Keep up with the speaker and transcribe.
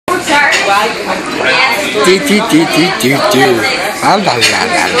Do do do do do do. La la la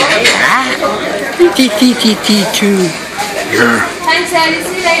la la. Do do do do do do. Thanks, Ellie.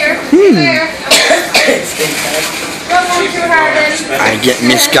 See you later. Don't move too hard, Ellie. I get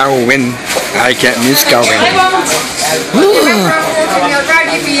Miss going. I get Miss going. I won't. I'll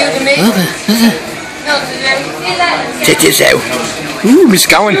drag you for you to me. No, see that? Check this out. Ooh, Miss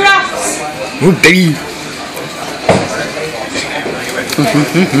going. Ooh, baby.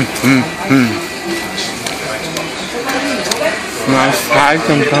 Nice. Hi,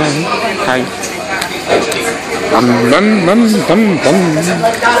 come on. Hi. Bum bum bum bum bum.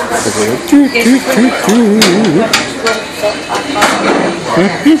 Do do do do.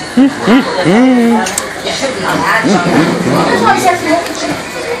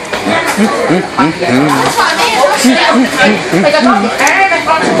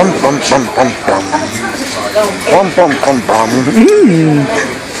 Bum bum bum bum bum. Bum bum bum bum.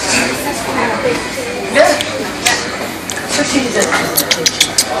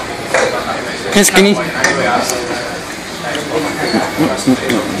 Hey, Skinny. Yum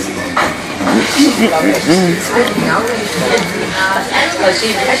yum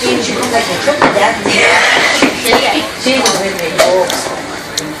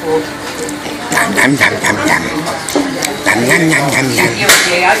yum yum. Yum yum yum yum yum. Yum yum yum yum yum.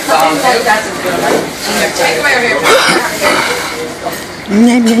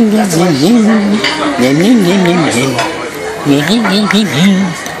 Yum yum yum yum yum. Yum yum yum yum.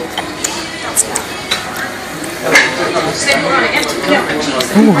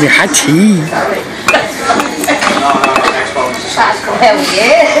 Oh, we had tea.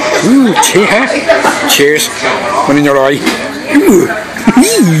 Ooh, tea, huh? Cheers. One in your eye. Ooh.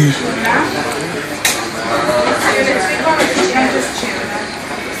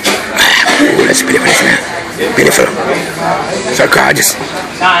 Oh, that's beautiful, isn't it? Beautiful. So gorgeous.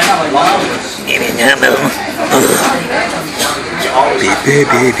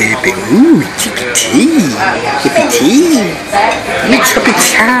 Baby. Ooh, chippy tea. Chippy tea. Chippy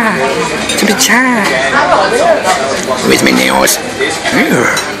cha. Chippy cha. Where's my nails?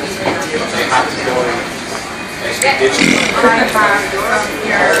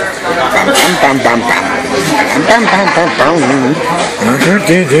 Bum bum bum bum bum. Bum bum bum bum bum.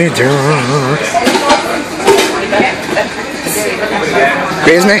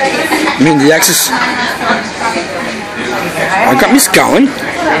 Great, isn't it? I mean the axis. I got Miss going.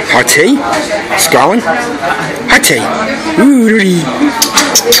 Hot tea. Scone. Hot tea. Ooh,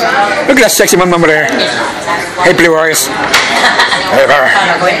 look at that sexy one over there. Hey, Blue Eyes. Hey,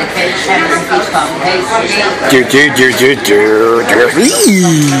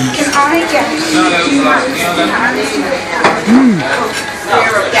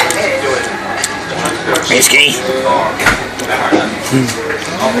 Hey, Skinny.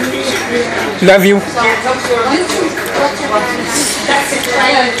 Love you.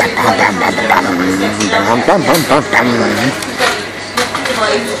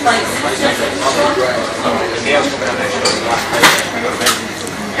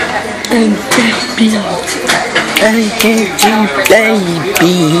 Baby, I hate you, baby.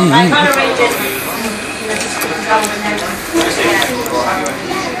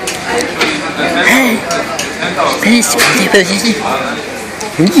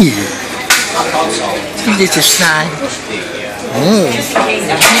 Little slide.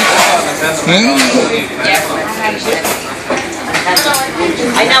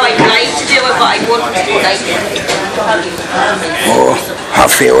 I know I'd like to do it, but I wouldn't like it. Oh, I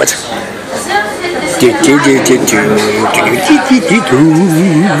feel it.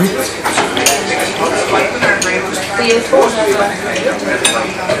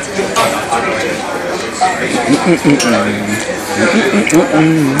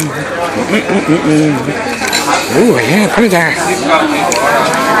 Oh yeah, put it there.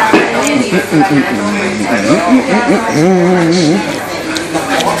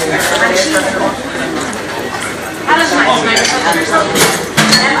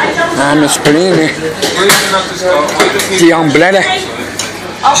 Miss Polina, the umbrella.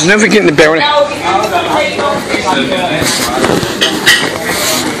 She's never getting the belly.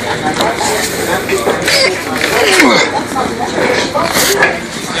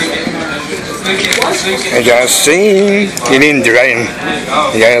 I gotta sing it in the rain.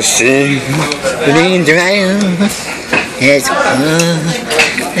 I gotta sing it in the rain. It's cool,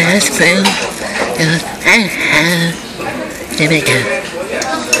 it's cool.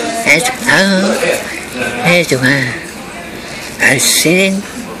 It's cool, it's one. I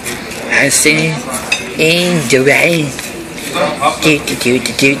sing in the rain. Do do do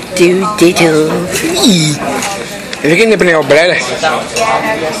do do do do. If you get nipping your bread.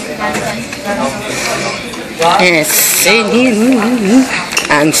 And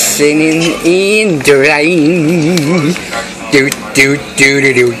singing in the rain. Do do do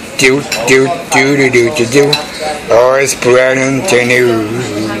do do do do do do do do. Oh, it's brilliant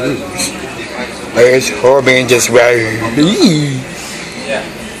news. It's hoping just right.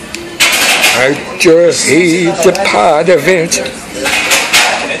 I just hate the part of it.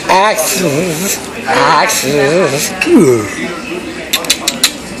 Axes.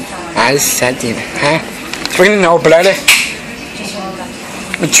 I said it, huh? Bringing no bloody.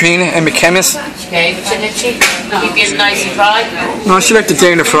 Trina and my chemist. Okay, but didn't she? Keep it nice and dry. No, she left it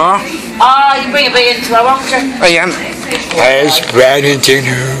down the floor. Oh, you bring it back into her, won't you? I am. It's brilliant news.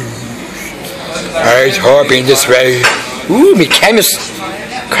 It's hoping this way. Ooh, my chemist.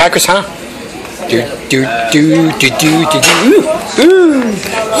 Crackers, huh? Do do do do do do do. Ooh.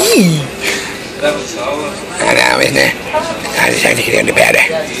 And now in there, I just have to get into bed.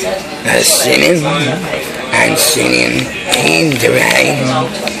 Singing and singing in the rain.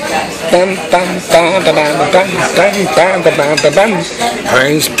 Bum bum bum bum bum bum bum bum bum bum.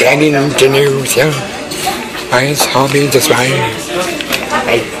 I'm spending the news, yeah. I'm hoping this way.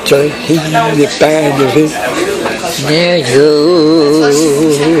 I just hear the band of it. Yeah, you.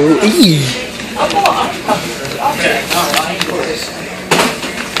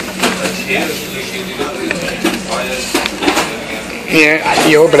 Yeah,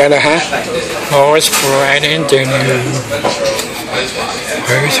 your brother, huh? Oh, it's bright in the news. I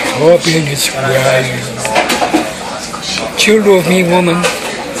was hoping it's right. You love me, woman.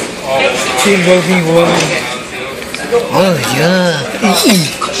 You love me, woman. Oh, yeah.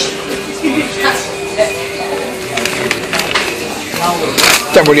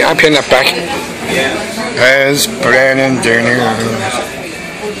 That will I'm putting that back. It's bright in the news.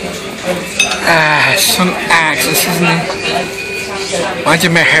 Ah, some accents, isn't it? Why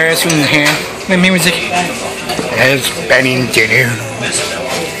did my hair in here? My music has been in the news.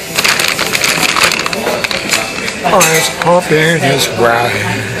 I was hoping it's right.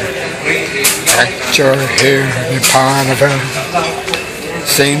 At your hair in the part of her.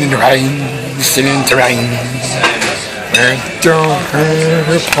 Singing in the rain, singing in the rain. At your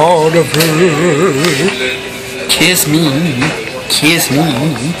hair part of her. Kiss me, kiss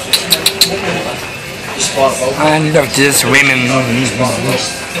me. I love this women.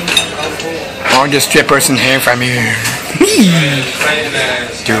 All the strippers in here from here.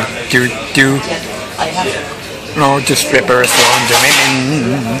 Do. All the strippers on the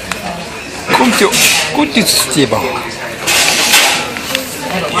women. Come to stripper.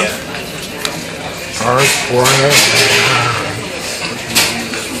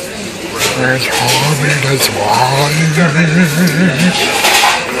 There's home as one.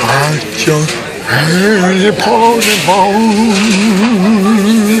 I just hey, Paul,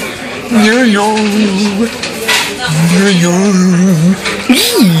 you're young.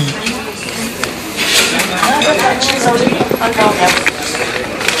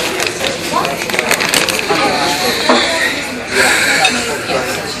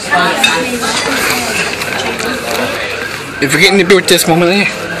 If you're getting to do this moment,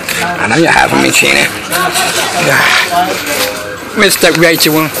 I know you have me, Sheena. Mr.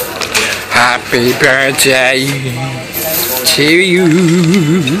 Rachel. Happy birthday to you.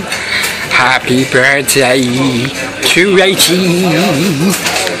 Happy birthday to Rachel.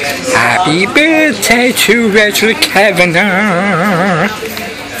 Happy birthday to Rachel Kavanagh.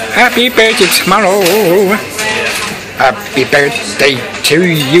 Happy birthday tomorrow. Happy birthday to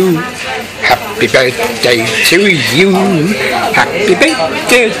you. Happy birthday to you. Happy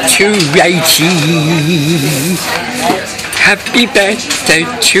birthday to Rachel. Happy birthday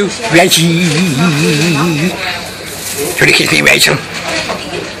to Reggie. Try to kiss me, Rachel.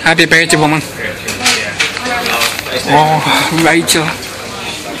 Happy birthday, woman. Oh, Rachel.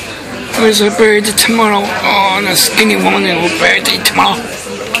 It's her birthday tomorrow. Oh, the skinny woman in her birthday tomorrow.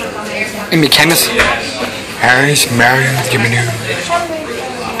 And my chemist. Harris Marion Gimenu.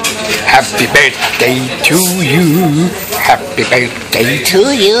 Happy birthday to you. Happy birthday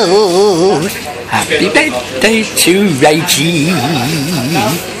to you. Happy birthday to Reggie.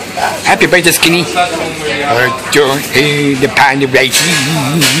 Happy birthday, Skinny. Put your head upon the Reggie.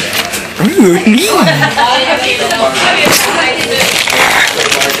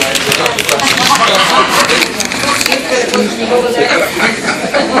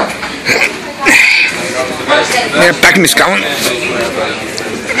 Yeah, back in the scone.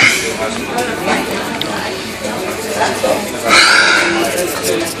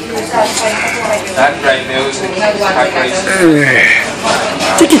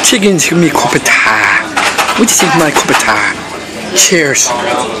 Take your chickens, give me a cup of tea. What do you think of my cup of tea? Cheers.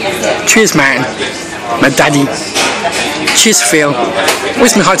 Cheers, Martin. My daddy. Cheers, Phil.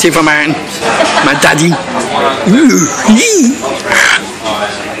 Where's my hot tea for Martin? My daddy. Ooh.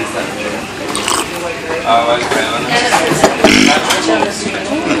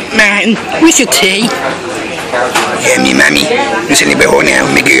 Martin, where's your tea? Yeah, me mammy. It's in the bowl now.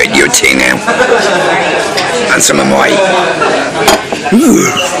 Make your tea now. And some of mine. Ooh.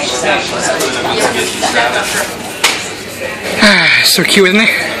 Ah, so cute, isn't it?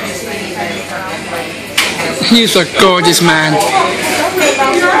 He's a gorgeous man.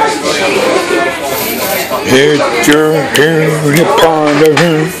 Here upon the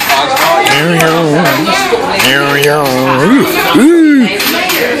room.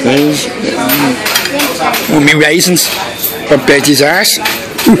 Oh, me raisins. I bet his ass.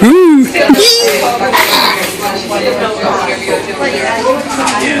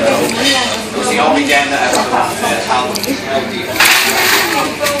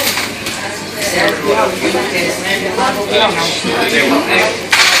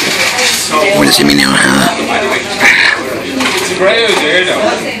 Want to see me now, huh?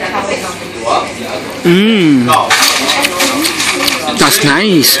 That's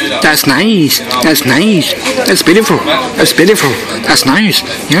nice. That's nice. That's nice. That's beautiful. That's beautiful. That's nice.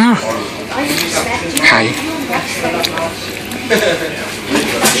 Yeah. Hi.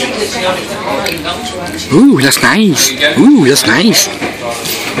 Ooh, that's nice. Ooh, that's nice.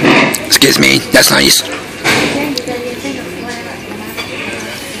 Excuse me. That's nice.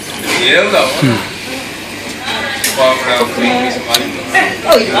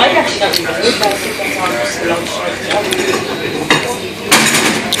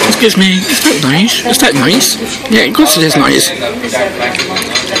 Excuse me, is that nice? Is that nice? Yeah, of course it is nice.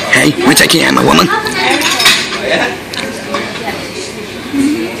 Hey, we're taking out my woman.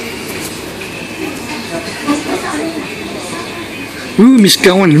 Ooh, Miss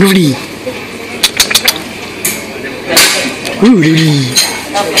Gowan, lovely. Ooh, lovely.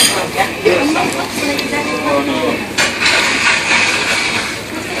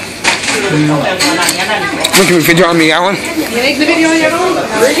 Look at the video on me, Alan. You make the video on your own?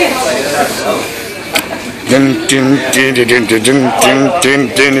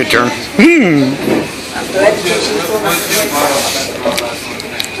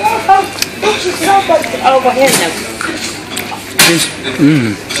 Over here now.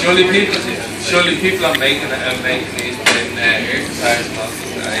 Surely people are making these in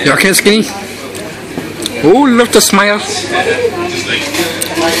exercise. You okay, Skinny? Oh, love the smile.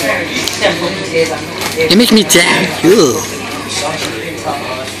 You make me sad. Ooh.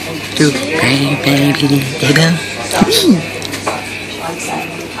 Baby, baby.